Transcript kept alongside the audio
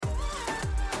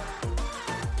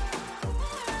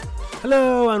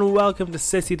Hello and welcome to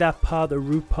Sissy That Pod, the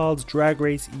RuPaul's Drag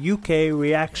Race UK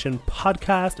reaction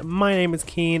podcast. My name is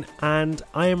Keen and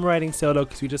I am writing solo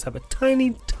because we just have a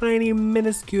tiny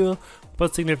minuscule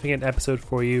but significant episode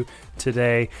for you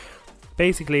today.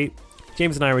 Basically,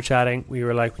 James and I were chatting. We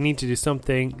were like, we need to do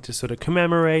something to sort of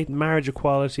commemorate marriage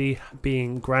equality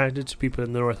being granted to people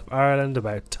in the north of Ireland,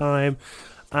 about time.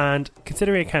 And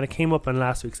considering it kind of came up on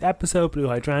last week's episode, Blue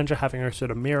Hydrangea having her sort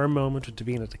of mirror moment with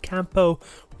Davina De Campo,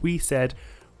 we said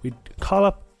we'd call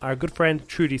up our good friend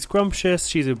Trudy Scrumptious.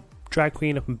 She's a drag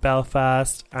queen up in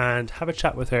Belfast, and have a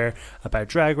chat with her about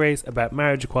Drag Race, about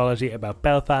marriage equality, about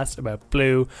Belfast, about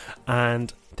Blue,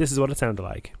 and this is what it sounded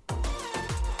like.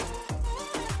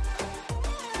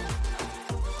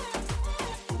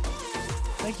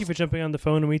 Thank you for jumping on the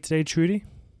phone with me today, Trudy.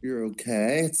 You're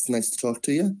okay. It's nice to talk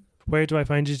to you. Where do I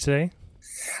find you today?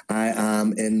 I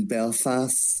am in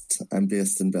Belfast. I'm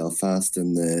based in Belfast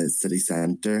in the city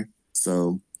centre.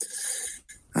 So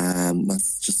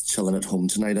that's just chilling at home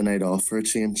tonight, a night off for a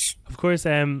change. Of course,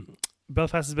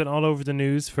 Belfast has been all over the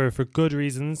news for good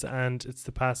reasons, and it's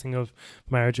the passing of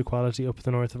marriage equality up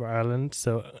the north of Ireland.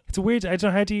 So it's a weird, I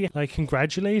don't know, how do you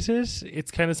congratulate it?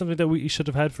 It's kind of something that we should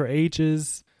have had for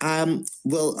ages. Well,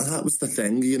 that was the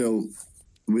thing,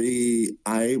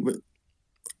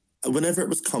 whenever it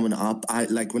was coming up,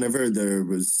 whenever it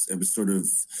was sort of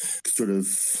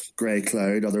grey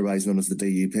cloud, otherwise known as the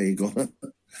DUP, going.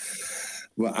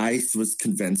 Well, I was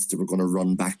convinced they were going to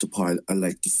run back to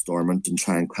to Stormont and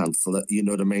try and cancel it. You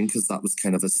know what I mean? Because that was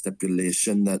kind of a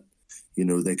stipulation that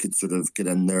they could sort of get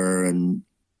in there and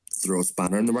throw a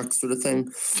spanner in the works, sort of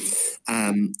thing.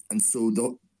 And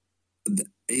so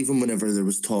even whenever there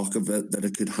was talk of it, that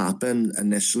it could happen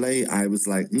initially, I was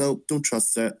like, no, don't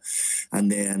trust it. And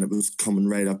then it was coming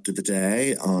right up to the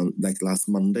day on last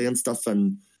Monday and stuff.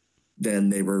 And then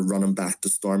they were running back to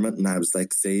Stormont. And I was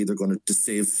like, see, they're going to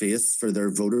save face for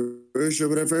their voters or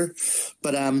whatever.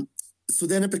 But so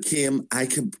then it became,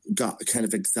 got kind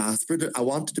of exasperated. I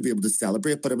wanted to be able to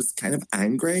celebrate, but I was kind of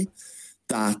angry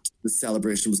that the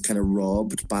celebration was kind of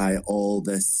robbed by all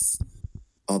this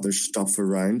other stuff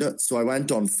around it. So I went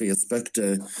on Facebook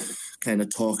to kind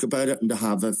of talk about it and to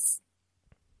have a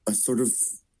sort of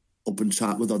open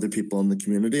chat with other people in the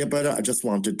community about it. I just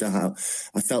wanted to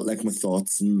I felt like my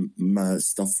thoughts and my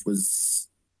stuff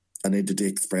I needed to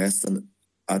express an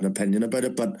opinion about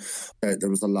it, but there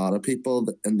was a lot of people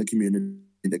in the community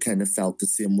that kind of felt the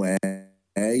same way,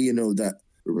 that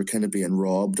we were kind of being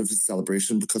robbed of the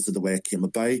celebration because of the way it came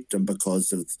about and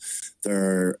because of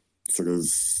their sort of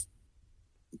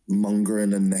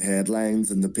mongering in the headlines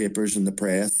and the papers and the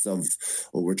press of,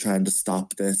 we're trying to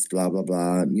stop this, blah, blah,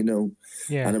 blah,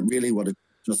 Yeah. And it really what it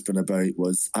just been about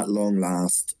was, at long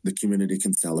last, the community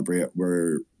can celebrate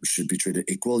where we should be treated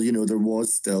equal. There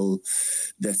was still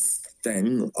this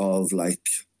thing of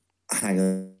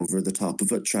hanging over the top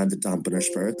of it, trying to dampen our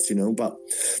spirits, but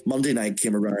Monday night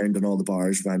came around and all the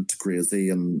bars went crazy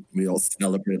and we all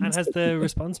celebrated. And has the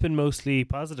response been mostly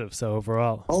positive, so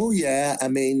overall? Oh, yeah. I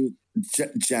mean,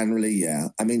 generally, yeah.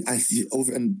 I mean,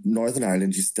 over in Northern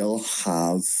Ireland, you still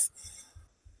have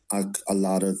a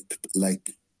lot of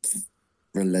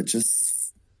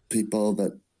religious people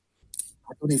that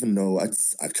I don't even know.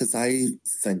 It's because I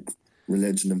think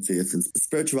religion and faith and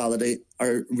spirituality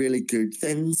are really good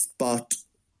things, but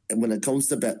when it comes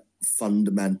to a bit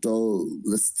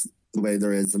fundamentalist the way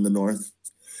there is in the north,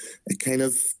 it kind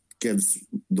of gives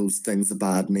those things a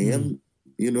bad name.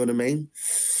 You know what I mean?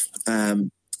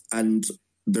 And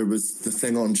there was the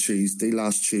thing on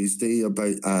last Tuesday,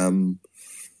 about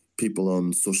people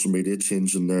on social media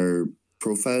changing their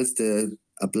profiles to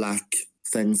a black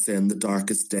thing saying the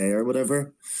darkest day or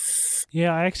whatever.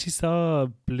 Yeah, I actually saw a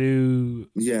Blue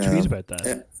tweet about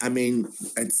that. I mean,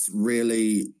 it's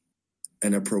really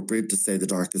inappropriate to say the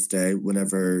darkest day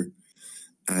whenever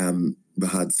we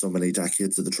had so many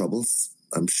decades of the Troubles.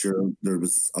 I'm sure there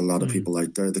was a lot of people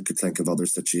out there that could think of other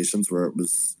situations where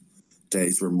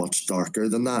days were much darker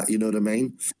than that, you know what I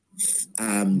mean?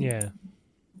 Yeah.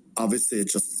 Obviously,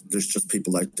 there's just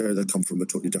people out there that come from a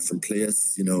totally different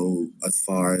place, as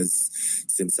far as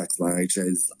same-sex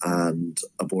marriages and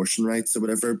abortion rights or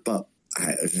whatever, but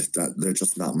they're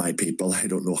just not my people. I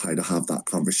don't know how to have that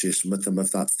conversation with them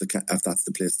if that's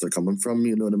the place they're coming from,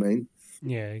 you know what I mean?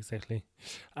 Yeah, exactly.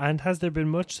 And has there been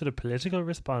much sort of political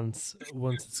response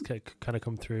once it's kind of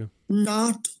come through?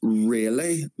 Not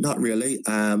really.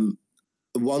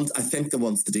 I think the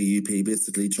DUP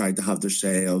basically tried to have their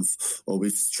say of,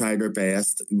 we've tried our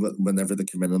best whenever they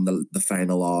come in on the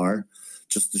final hour,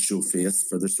 just to show face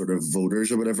for their sort of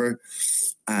voters or whatever,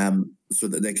 so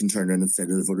that they can turn around and say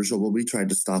to the voters, we tried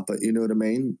to stop it, you know what I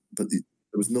mean? But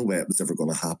there was no way it was ever going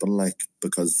to happen, like,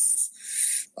 because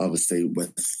obviously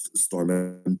with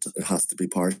Stormont, it has to be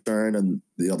power sharing, and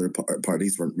the other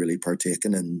parties weren't really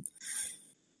partaking in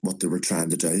what they were trying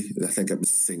to do. I think it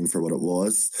was seen for what it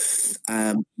was.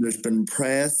 There's been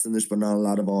press, and there's been a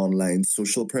lot of online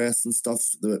social press and stuff,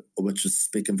 which is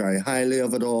speaking very highly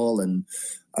of it all and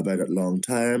about it long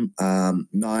term.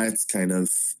 Now it's kind of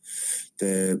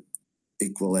the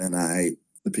Equal NI,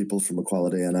 the people from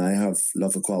Equality NI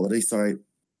Love Equality,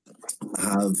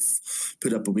 have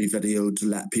put up a wee video to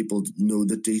let people know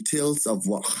the details of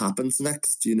what happens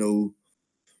next. You know,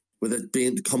 with it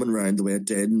being coming around the way it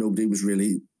did, maybe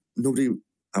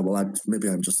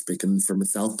I'm just speaking for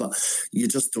myself, but you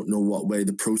just don't know what way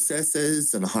the process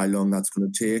is and how long that's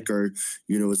going to take, or,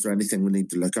 you know, is there anything we need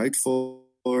to look out for?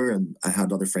 And I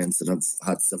had other friends that have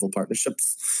had civil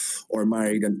partnerships or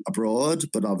married abroad,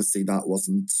 but obviously that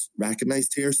wasn't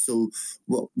recognised here. So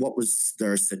what was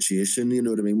their situation? You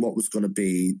know what I mean? What was going to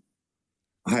be,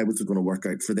 how was it going to work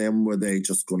out for them? Were they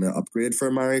just going to upgrade for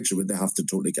a marriage, or would they have to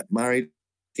totally get married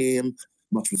again?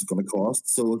 How much was it going to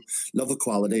cost? So Love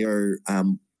Equality are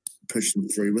pushing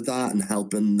through with that and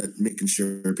helping, making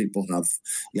sure people have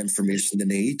the information they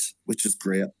need, which is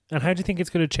great. And how do you think it's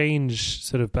going to change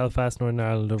sort of Belfast, Northern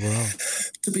Ireland overall?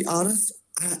 To be honest,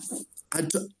 I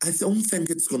don't think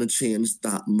it's going to change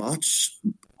that much.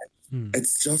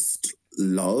 It's just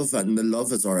love, and the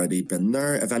love has already been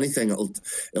there. If anything,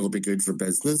 it'll be good for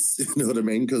business. You know what I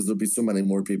mean? Because there'll be so many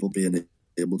more people being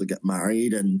able to get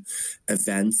married, and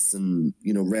events, and,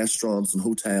 you know, restaurants and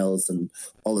hotels and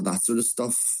all of that sort of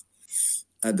stuff.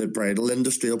 The bridal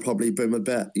industry will probably boom a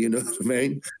bit, you know what I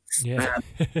mean? Yeah.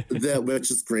 Which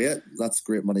is great. That's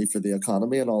great money for the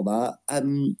economy and all that.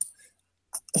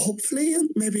 Hopefully,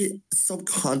 and maybe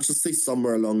subconsciously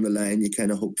somewhere along the line, you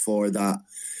kind of hope for that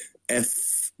if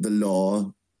the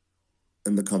law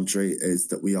in the country is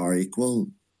that we are equal,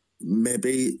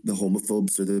 maybe the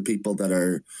homophobes or the people that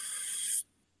are,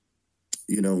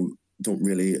 you know, don't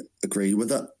really agree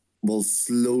with it will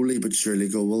slowly but surely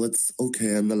go, well, it's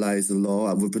okay in the eyes of the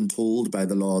law. We've been told by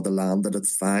the law of the land that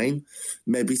it's fine.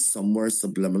 Maybe somewhere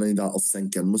subliminally that'll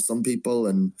sink in with some people,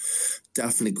 and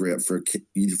definitely great for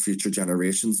future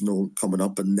generations, you know, coming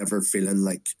up and never feeling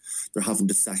like they're having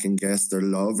to second guess their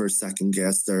love or second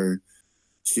guess their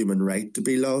human right to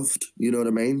be loved. You know what I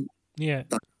mean? Yeah.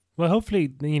 Well,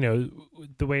 hopefully, you know,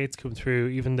 the way it's come through,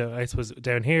 even though I suppose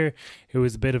down here it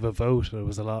was a bit of a vote and it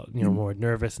was a lot, you know, more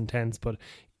nervous and tense, but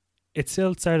it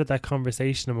still started that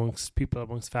conversation amongst people,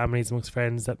 amongst families, amongst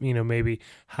friends that, you know, maybe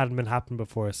hadn't been happening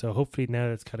before. So hopefully now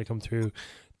that's kind of come through,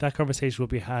 that conversation will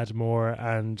be had more,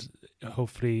 and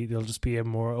hopefully there'll just be a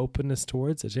more openness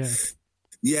towards it. Yeah.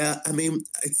 Yeah, I mean,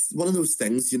 it's one of those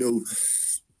things, you know,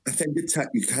 I think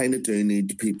you kind of do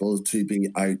need people to be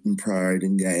out and proud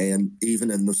and gay, and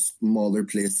even in the smaller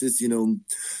places, you know,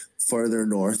 further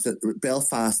north.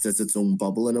 Belfast is its own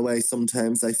bubble in a way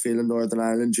sometimes, I feel, in Northern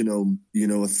Ireland. You know,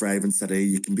 a thriving city,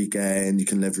 you can be gay and you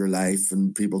can live your life,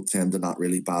 and people tend to not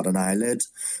really bat an eyelid.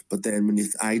 But then when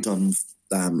I done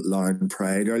Lauren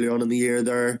Pride early on in the year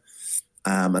there,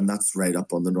 and that's right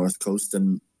up on the north coast,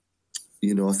 and,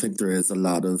 you know, I think there is a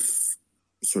lot of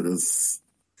sort of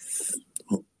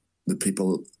the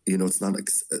people, you know, it's not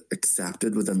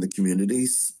accepted within the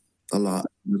communities a lot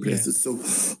in the places. Yeah. So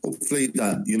hopefully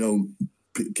that, you know,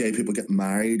 gay people get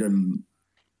married, and,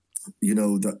 you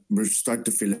know, that we're starting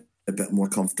to feel a bit more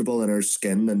comfortable in our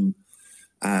skin, and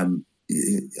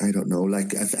I don't know,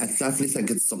 like I definitely think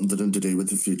it's something to do with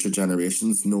the future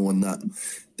generations, knowing that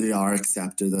they are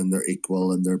accepted and they're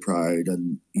equal and they're proud,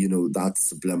 and, you know, that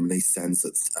subliminally sends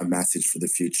a message for the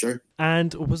future.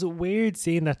 And was it weird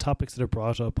seeing that topics that are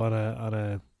brought up on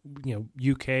a you know,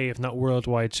 UK, if not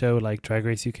worldwide show like Drag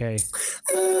Race UK?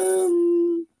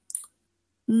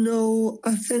 No,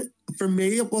 I think for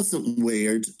me it wasn't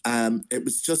weird. It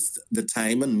was just the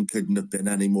timing couldn't have been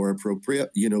any more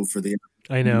appropriate, you know, for the...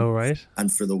 I know, right?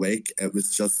 And for the week, it was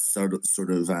just sort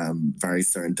of very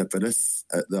serendipitous.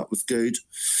 That was good.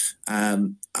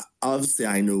 Obviously,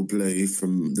 I know Blue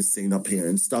from the scene up here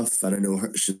and stuff, and I know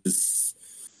her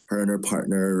and her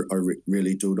partner are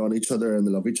really dote on each other and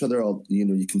they love each other. All, you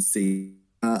know, you can see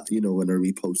that, you know, in her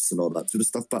reposts and all that sort of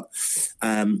stuff. But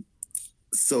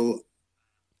so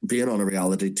being on a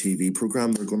reality TV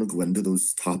program, they're going to go into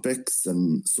those topics,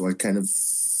 and so I kind of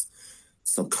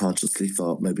subconsciously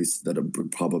thought maybe that it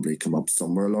would probably come up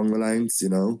somewhere along the lines, you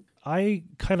know. I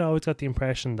kind of always got the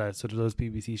impression that sort of those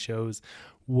BBC shows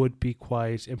would be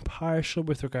quite impartial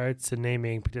with regards to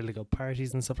naming political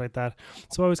parties and stuff like that.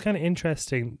 So I was kind of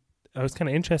interested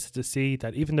to see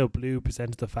that even though Blue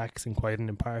presented the facts in quite an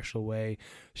impartial way,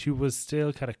 she was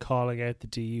still kind of calling out the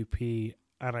DUP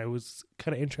and I was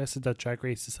kind of interested that Drag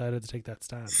Race decided to take that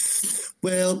stand.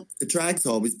 Well, drag's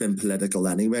always been political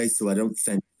anyway, so I don't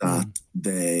think that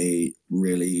they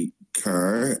really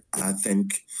care. I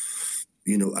think,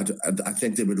 you know, I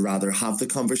think they would rather have the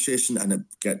conversation and it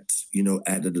get, you know,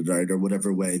 edited out or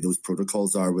whatever way those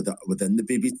protocols are within the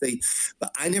BBC.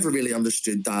 But I never really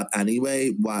understood that anyway.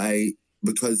 Why?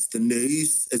 Because the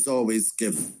news is always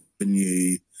giving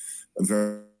you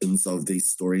versions of these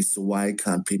stories. So why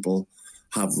can't people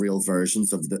have real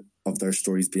versions of their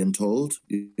stories being told?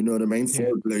 You know what I mean? For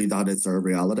Blue, that is her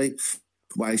reality.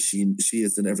 Why she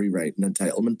is in every right and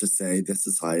entitlement to say this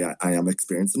is how I am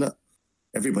experiencing it.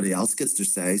 Everybody else gets their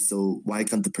say, so why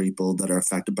can't the people that are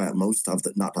affected by it most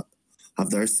not have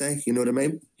their say? You know what I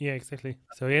mean? Yeah, exactly.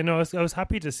 So yeah, no, I was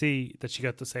happy to see that she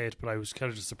got to say it, but I was kind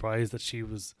of just surprised that she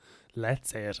was let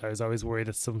say it. I was always worried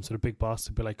that some sort of big boss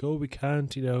would be like, "Oh, we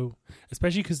can't," you know,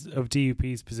 especially because of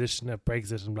DUP's position at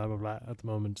Brexit and blah blah blah at the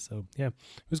moment. So yeah,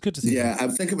 it was good to see. Yeah, I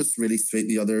think it was really sweet.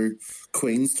 The other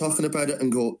queens talking about it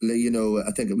and go, you know,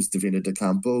 I think it was Davina De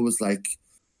Campo was like,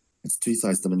 it's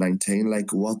 2019.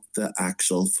 Like, what the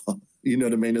actual fuck, you know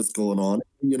what I mean, is going on?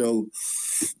 You know,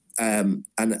 and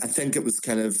I think it was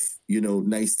kind of, you know,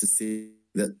 nice to see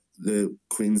that the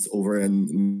queens over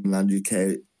in mainland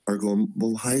UK are going,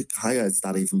 well, how is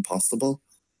that even possible?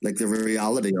 Like, the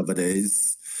reality of it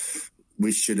is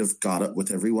we should have got it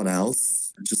with everyone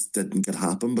else. It just didn't get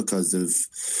happen because of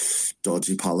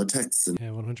dodgy politics. And yeah,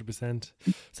 100%.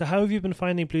 So how have you been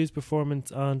finding Blue's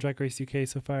performance on Drag Race UK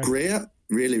so far? Great.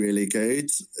 Really, really good.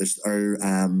 Our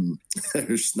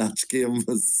snatch game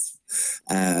was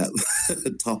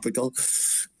topical.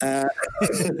 Her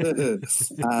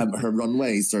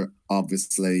runways are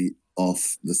obviously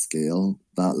off the scale.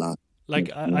 That last.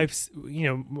 Like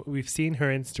we've seen her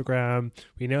Instagram.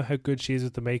 We know how good she is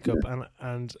with the makeup,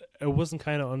 and it wasn't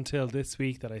kind of until this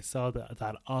week that I saw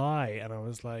that eye, and I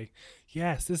was like,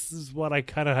 yes, this is what I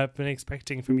kind of have been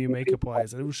expecting from you makeup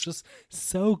wise, and it was just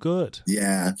so good.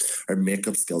 Yeah, her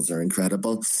makeup skills are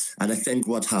incredible, and I think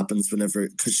what happens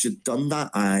because she'd done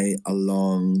that eye a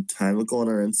long time ago on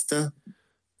her Insta.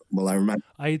 Well, I remember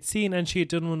I had seen, and she had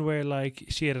done one where like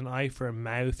she had an eye for a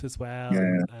mouth as well,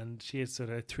 and she had sort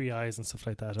of 3 eyes and stuff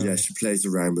like that. Yeah, she plays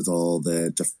around with all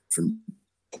the different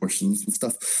portions and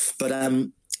stuff. But I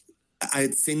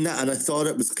had seen that, and I thought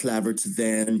it was clever to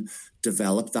then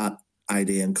develop that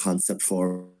idea and concept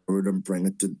forward and bring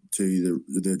it to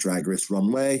the Drag Race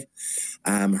runway.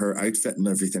 Her outfit and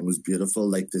everything was beautiful,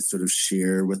 like this sort of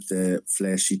sheer with the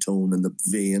fleshy tone and the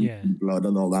vein and blood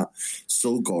and all that.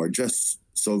 So gorgeous.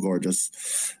 So gorgeous.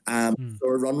 So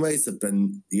our runways have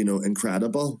been, you know,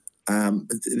 incredible.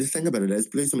 The thing about it is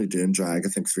Blue's only doing drag, I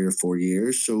think, 3 or 4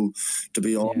 years. So to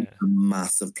be on a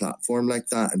massive platform like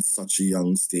that in such a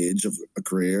young stage of a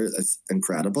career, it's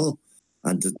incredible.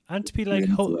 And to be like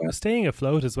staying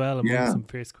afloat as well among some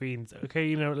fierce queens. Okay,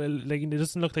 you know, like it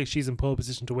doesn't look like she's in pole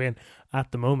position to win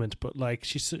at the moment, but like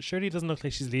she surely doesn't look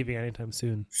like she's leaving anytime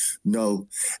soon. No,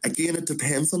 again, it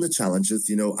depends on the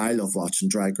challenges. You know, I love watching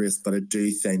Drag Race, but I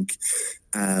do think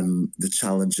the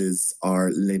challenges are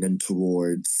leaning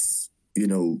towards, you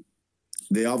know,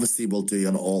 they obviously will do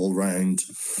an all-round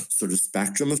sort of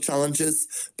spectrum of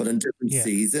challenges, but in different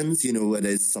seasons, you know, it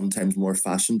is sometimes more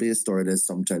fashion-based or it is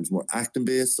sometimes more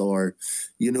acting-based or,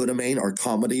 you know what I mean, or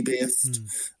comedy-based.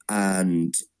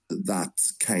 And that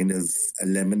kind of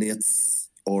eliminates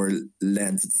or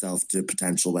lends itself to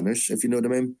potential winners, if you know what I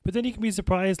mean. But then you can be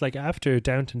surprised, like after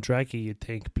Downton Draggy, you'd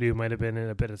think Blue might have been in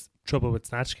a bit of trouble with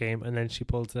Snatch Game, and then she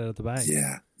pulls it out of the bag.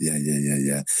 Yeah.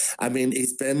 I mean,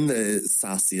 he's been the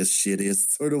sassiest,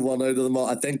 shadiest sort of one out of them all.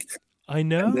 I think. I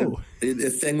know. The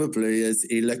thing with Blue is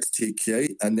he looks too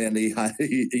cute, and then he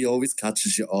always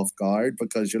catches you off guard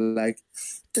because you're like,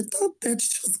 did that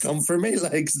bitch just come for me?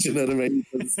 Like, do you know what I mean?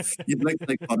 You blink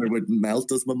like butter wouldn't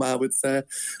melt, as my ma would say.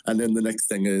 And then the next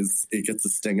thing is he gets a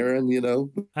stinger, and you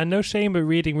know. And no shame but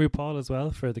reading RuPaul as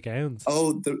well for the gowns.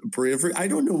 Oh, the bravery. I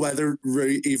don't know whether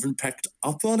Rue even picked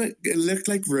up on it. It looked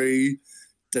like Rue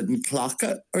didn't clock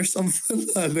it or something.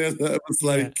 And then it was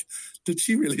like, did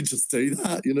she really just do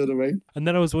that? You know what I mean? And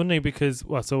then I was wondering because,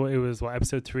 so it was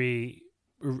episode 3,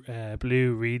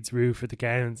 Blue reads Rue for the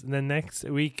gowns, and then next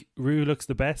week Rue looks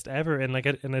the best ever in like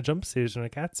in a jumpsuit and a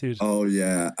catsuit. Oh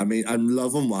yeah, I mean, I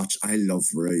love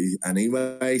Rue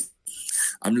anyway.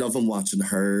 I'm loving watching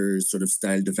her sort of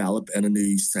style develop in a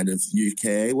new kind of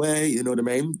UK way. You know what I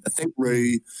mean? I think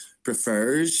Rue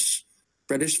prefers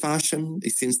British fashion. He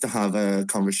seems to have a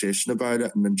conversation about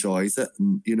it and enjoys it,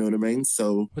 and you know what I mean?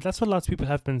 So But that's what lots of people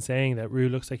have been saying, that Rue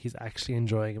looks like he's actually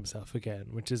enjoying himself again,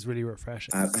 which is really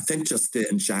refreshing. I think just the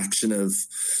injection of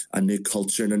a new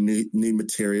culture and a new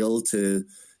material to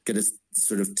get his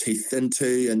sort of teeth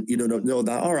into, and know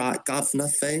that all right, governor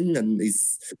thing, and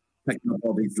he's picking up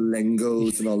all these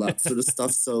lingos and all that sort of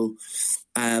stuff. So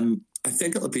I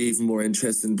think it'll be even more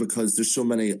interesting because there's so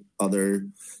many other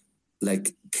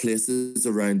like places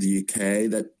around the UK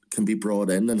that can be brought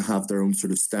in and have their own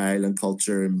sort of style and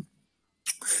culture and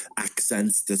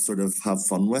accents to sort of have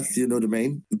fun with, you know what I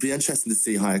mean? It'd be interesting to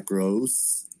see how it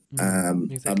grows.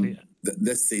 Exactly.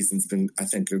 This season's been, I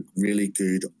think, a really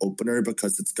good opener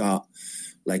because it's got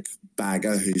like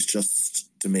Baga, who's just,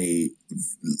 to me,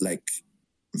 like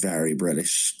very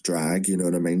British drag, you know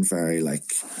what I mean? Very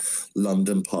like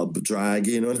London pub drag,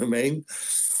 you know what I mean?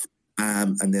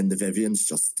 And then the Vivian's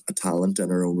just a talent in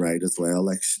her own right as well.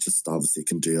 Like she just obviously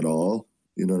can do it all.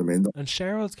 You know what I mean? And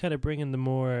Cheryl's kind of bringing the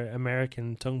more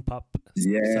American tongue pop side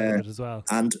Yeah, of it as well.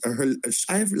 and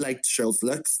I've liked Cheryl's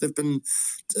looks.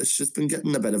 She's been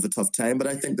getting a bit of a tough time, but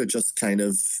I think they're just kind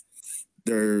of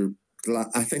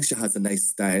I think she has a nice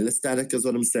style aesthetic, is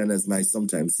what I'm saying. Is nice.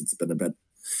 Sometimes it's been a bit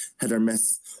hit or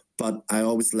miss, but I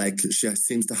always like she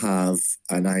seems to have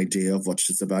an idea of what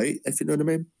she's about. If you know what I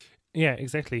mean. Yeah,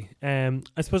 exactly. I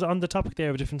suppose on the topic there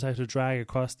of different types of drag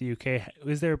across the UK,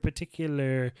 is there a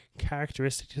particular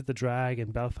characteristic to the drag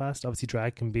in Belfast? Obviously,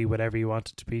 drag can be whatever you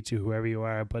want it to be to whoever you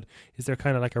are, but is there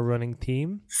kind of like a running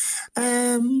theme?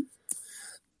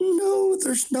 No,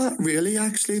 there's not really,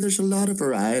 actually. There's a lot of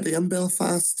variety in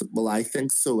Belfast. Well, I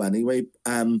think so anyway.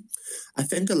 I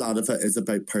think a lot of it is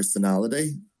about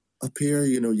personality up here.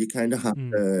 You know, you kind of have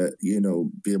to,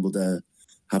 be able to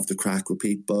have the crack with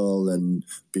people and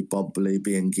be bubbly,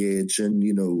 be engaging,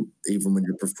 even when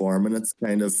you're performing. It's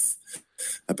kind of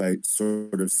about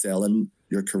sort of selling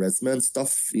your charisma and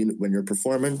stuff when you're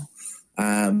performing.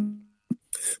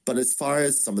 But as far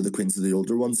as some of the queens of the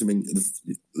older ones, I mean,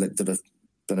 like that have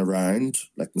been around,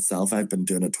 like myself, I've been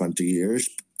doing it 20 years.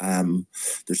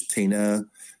 There's Tina,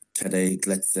 Teddy,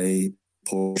 Glitzy,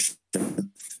 Portia,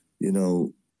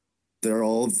 they're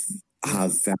all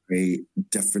have very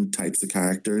different types of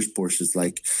characters. Portia's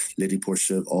like Lady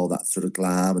Portia, all that sort of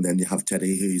glam, and then you have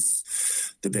Teddy, who's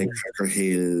the big higher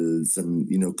heels and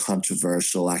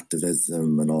controversial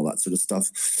activism and all that sort of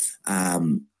stuff.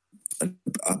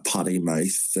 A potty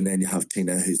mouth, and then you have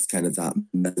Tina, who's kind of that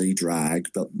Millie drag,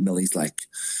 but Millie's like,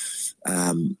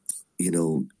 the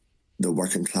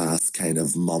working class kind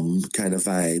of mum kind of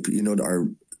vibe, or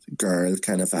girl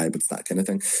kind of vibe. It's that kind of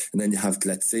thing. And then you have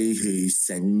Glitzy, who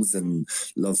sings and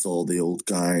loves all the old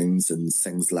gowns and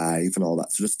sings live and all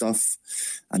that sort of stuff.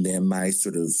 And then my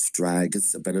sort of drag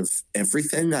is a bit of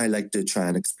everything. I like to try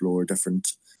and explore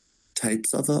different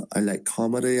types of it. I like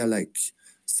comedy, I like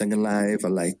singing live, I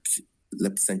like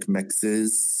lip sync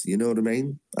mixes, you know what I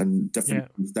mean? And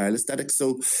different style aesthetics.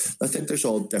 So I think there's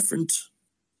all different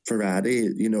variety.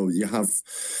 You have,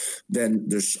 then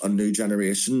there's a new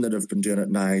generation that have been doing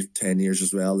it now 10 years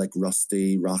as well, like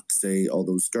Rusty, Roxy, all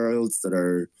those girls that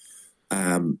are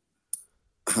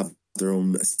have their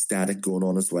own aesthetic going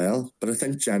on as well. But I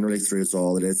think generally through it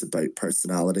all, it is about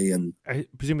personality. And I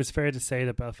presume it's fair to say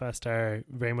that Belfast are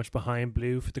very much behind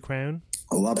Blue for the crown.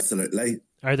 Oh, absolutely.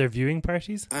 Are there viewing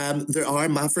parties? There are.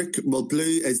 Maverick. Well, Blue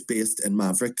is based in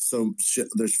Maverick, so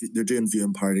they're doing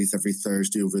viewing parties every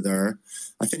Thursday over there.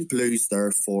 I think Blue's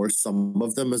there for some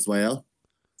of them as well.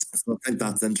 So I think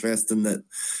that's interesting that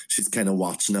she's kind of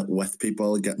watching it with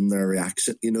people, getting their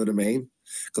reaction. You know what I mean?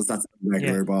 Because that's a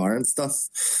regular bar and stuff.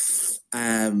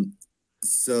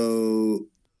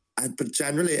 But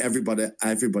generally,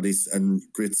 everybody's in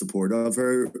great support of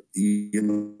her.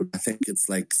 I think it's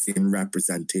like seeing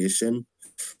representation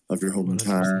of your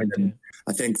hometown. And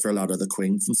I think for a lot of the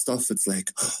queens and stuff, it's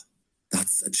like,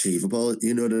 that's achievable.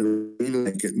 You know what I mean?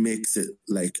 Like it makes it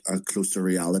like a closer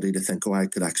reality to think, I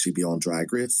could actually be on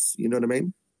Drag Race. You know what I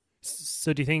mean?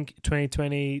 So do you think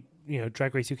 2020,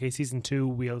 Drag Race UK Season 2,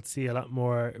 we'll see a lot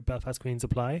more Belfast queens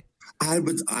apply? I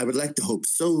would like to hope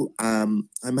so. I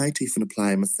might even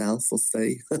apply myself, we'll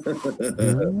see.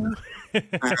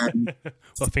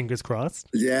 Well, fingers crossed.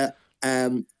 Yeah.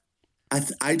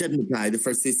 I didn't apply the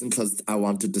first season because I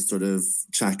wanted to sort of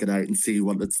check it out and see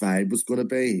what its vibe was going to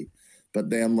be. But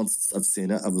then once I've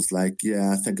seen it, I was like,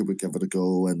 yeah, I think I would give it a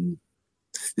go. And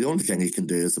the only thing you can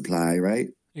do is apply, right?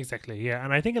 Exactly, yeah.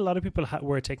 And I think a lot of people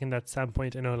were taking that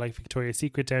standpoint. I know, like Victoria's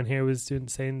Secret down here was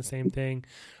saying the same thing.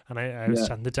 And I was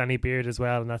chatting to Danny Beard as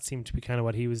well, and that seemed to be kind of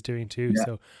what he was doing too. Yeah.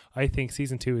 So I think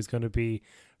season 2 is going to be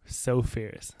so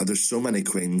fierce. There's so many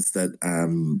queens that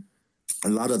a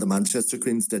lot of the Manchester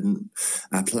Queens didn't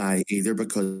apply either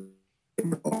because they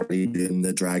were already doing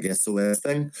the Drag SOS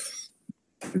thing.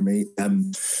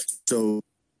 So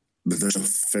there's a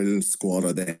full squad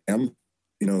of them.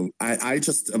 You know, I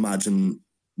just imagine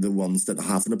the ones that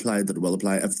haven't applied that will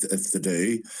apply. If they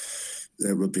do,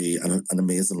 there will be an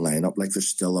amazing lineup. Like, there's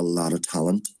still a lot of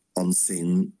talent,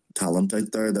 unseen talent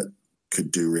out there that could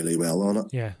do really well on it.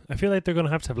 Yeah, I feel like they're going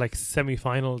to have like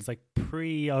semi-finals, like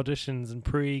pre-auditions and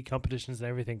pre-competitions and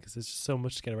everything, because there's just so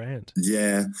much to get around.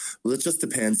 Yeah, well, it just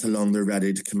depends how long they're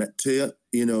ready to commit to it.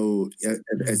 You know,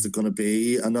 is it going to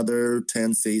be another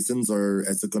 10 seasons, or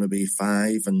is it going to be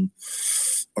 5?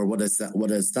 Or what is that?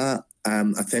 What is that?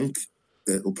 I think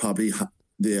it will probably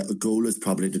the goal is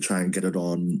probably to try and get it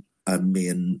on a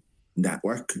main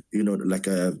network. You know, like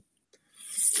a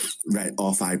right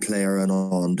off iPlayer and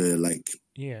on to like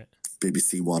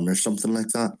BBC One or something like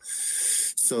that.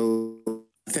 So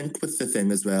I think with the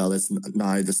thing as well is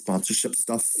now the sponsorship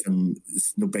stuff and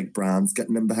no big brands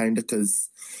getting in behind it, because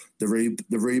the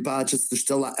Rue badges, there's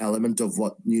still that element of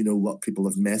what people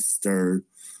have missed, and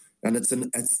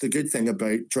it's the good thing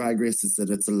about Drag Race is that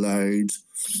it's allowed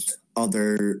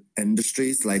other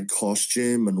industries like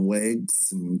costume and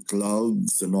wigs and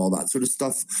gloves and all that sort of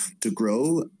stuff to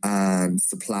grow and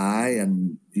supply.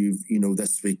 And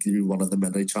this week you won the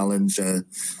mini challenge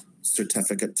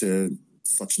certificate to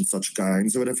such and such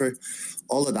gowns or whatever.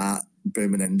 All of that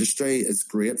booming industry is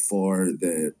great for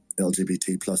the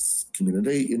LGBT plus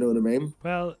community. You know what I mean?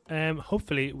 Well,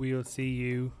 hopefully we will see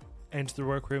you enter the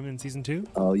workroom in season 2.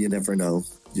 Oh, you never know.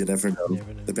 You never know.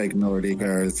 The big naughty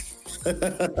girls.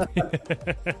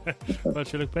 Well,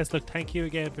 sure, look, best luck. Thank you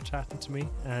again for chatting to me,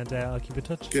 and I'll keep in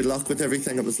touch. Good luck with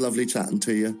everything. It was lovely chatting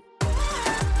to you.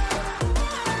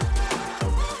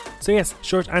 So yes,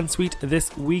 short and sweet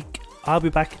this week. I'll be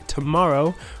back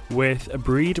tomorrow with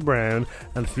Breed Brown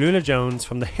and Flula Jones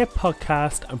from the Hip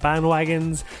Podcast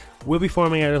Bandwagons. We'll be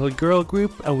forming our little girl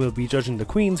group, and we'll be judging the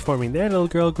queens forming their little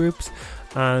girl groups,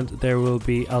 and there will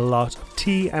be a lot of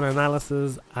tea and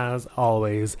analysis as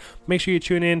always. Make sure you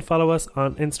tune in, follow us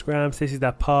on Instagram,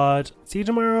 sissy.pod. See you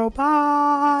tomorrow.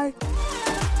 Bye!